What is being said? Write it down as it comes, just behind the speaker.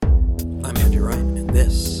Wright, and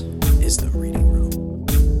this is The Reading Room.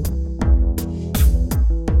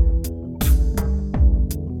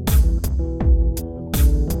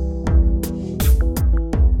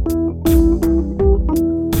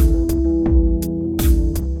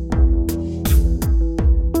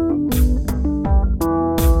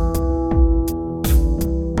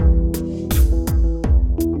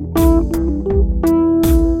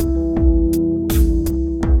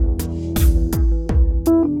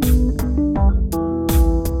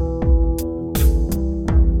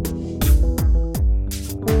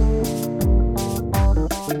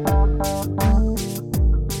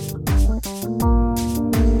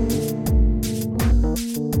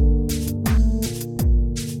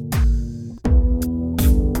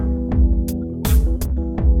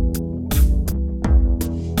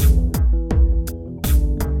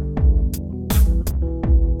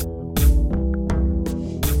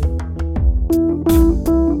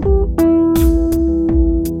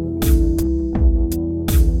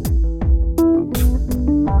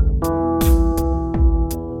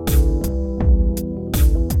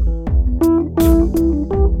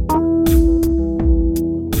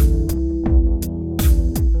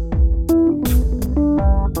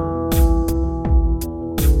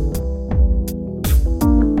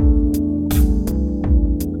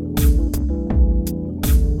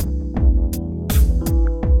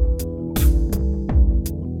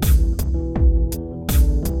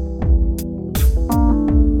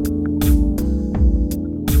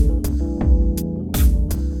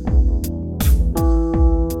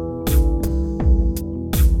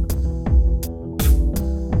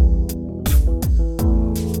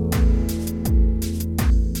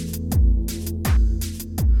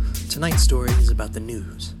 Tonight's story is about the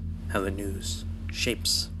news, how the news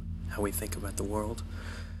shapes how we think about the world,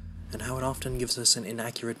 and how it often gives us an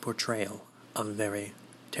inaccurate portrayal of very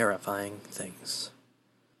terrifying things.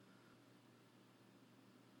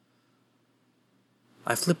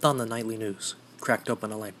 I flipped on the nightly news, cracked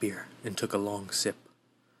open a light beer, and took a long sip.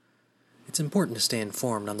 It's important to stay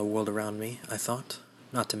informed on the world around me, I thought.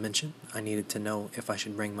 Not to mention, I needed to know if I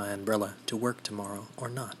should bring my umbrella to work tomorrow or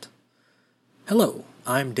not. Hello,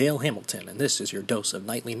 I'm Dale Hamilton, and this is your dose of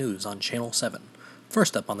nightly news on Channel 7.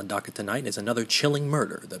 First up on the docket tonight is another chilling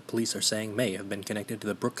murder that police are saying may have been connected to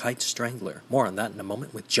the Brook Heights Strangler. More on that in a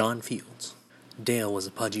moment with John Fields. Dale was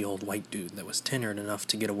a pudgy old white dude that was tenured enough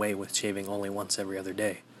to get away with shaving only once every other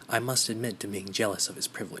day. I must admit to being jealous of his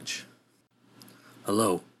privilege.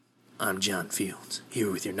 Hello, I'm John Fields,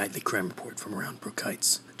 here with your nightly crime report from around Brook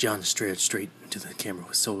Heights. John stared straight into the camera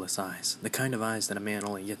with soulless eyes, the kind of eyes that a man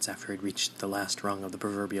only gets after he'd reached the last rung of the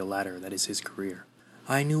proverbial ladder that is his career.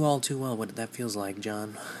 I knew all too well what that feels like,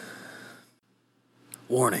 John.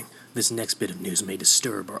 Warning, this next bit of news may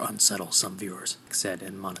disturb or unsettle some viewers, he said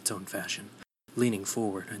in monotone fashion, leaning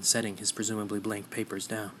forward and setting his presumably blank papers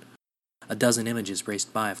down. A dozen images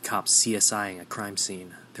raced by of cops CSIing a crime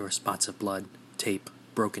scene. There were spots of blood, tape,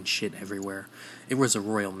 broken shit everywhere. It was a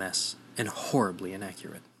royal mess, and horribly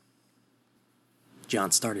inaccurate.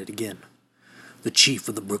 John started again. The chief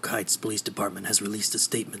of the Brook Heights Police Department has released a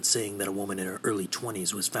statement saying that a woman in her early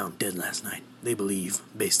 20s was found dead last night. They believe,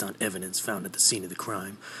 based on evidence found at the scene of the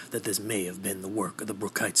crime, that this may have been the work of the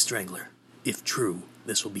Brook Heights Strangler. If true,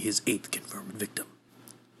 this will be his 8th confirmed victim.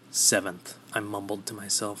 7th, I mumbled to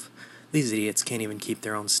myself. These idiots can't even keep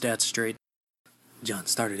their own stats straight. John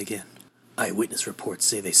started again. Eyewitness reports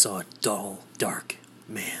say they saw a tall, dark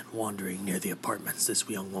man wandering near the apartments this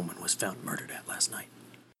young woman was found murdered at last night.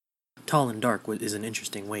 Tall and dark is an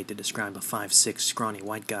interesting way to describe a 5'6" scrawny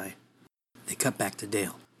white guy. They cut back to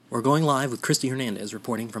Dale. We're going live with Christy Hernandez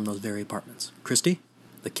reporting from those very apartments. Christy?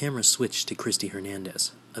 The camera switched to Christy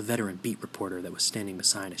Hernandez, a veteran beat reporter that was standing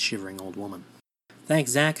beside a shivering old woman.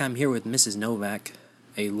 Thanks, Zach. I'm here with Mrs. Novak,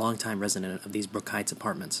 a longtime resident of these Brook Heights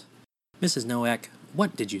apartments. Mrs. Novak,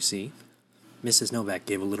 what did you see? Mrs. Novak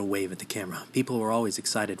gave a little wave at the camera. People were always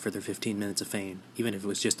excited for their 15 minutes of fame, even if it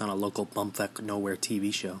was just on a local bumfuck nowhere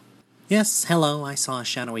TV show. Yes, hello, I saw a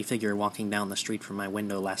shadowy figure walking down the street from my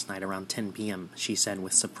window last night around 10 p.m., she said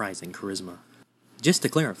with surprising charisma. Just to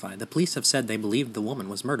clarify, the police have said they believed the woman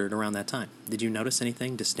was murdered around that time. Did you notice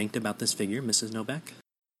anything distinct about this figure, Mrs. Novak?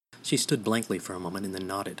 She stood blankly for a moment and then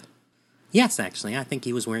nodded. Yes, actually, I think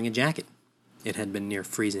he was wearing a jacket. It had been near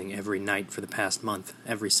freezing every night for the past month.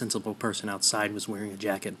 Every sensible person outside was wearing a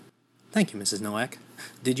jacket. Thank you, Mrs. Nowak.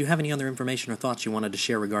 Did you have any other information or thoughts you wanted to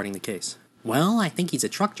share regarding the case? Well, I think he's a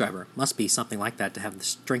truck driver. Must be something like that to have the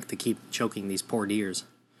strength to keep choking these poor deers.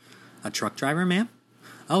 A truck driver, ma'am?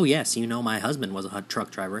 Oh, yes, you know my husband was a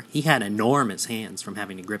truck driver. He had enormous hands from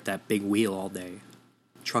having to grip that big wheel all day.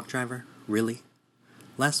 Truck driver? Really?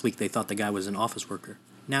 Last week they thought the guy was an office worker.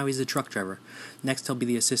 Now he's a truck driver. Next he'll be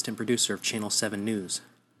the assistant producer of Channel 7 News.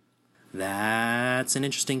 That's an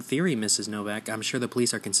interesting theory, Mrs. Novak. I'm sure the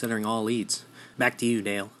police are considering all leads. Back to you,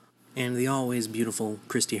 Dale. And the always beautiful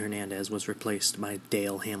Christy Hernandez was replaced by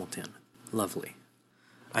Dale Hamilton. Lovely.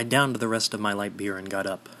 I downed the rest of my light beer and got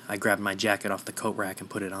up. I grabbed my jacket off the coat rack and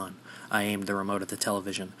put it on. I aimed the remote at the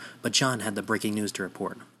television, but John had the breaking news to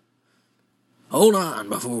report. Hold on,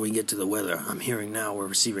 before we get to the weather. I'm hearing now we're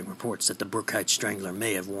receiving reports that the Brookite Strangler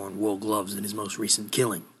may have worn wool gloves in his most recent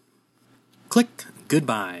killing. Click.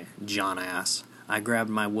 Goodbye, John ass. I grabbed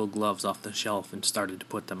my wool gloves off the shelf and started to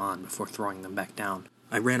put them on before throwing them back down.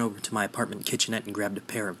 I ran over to my apartment kitchenette and grabbed a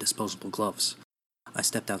pair of disposable gloves. I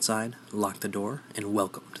stepped outside, locked the door, and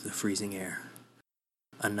welcomed the freezing air.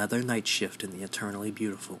 Another night shift in the eternally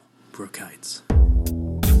beautiful Brookites.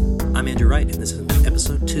 I'm Andrew Wright, and this is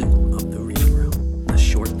episode 2 of The Reading Room, a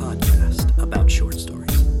short podcast about short stories.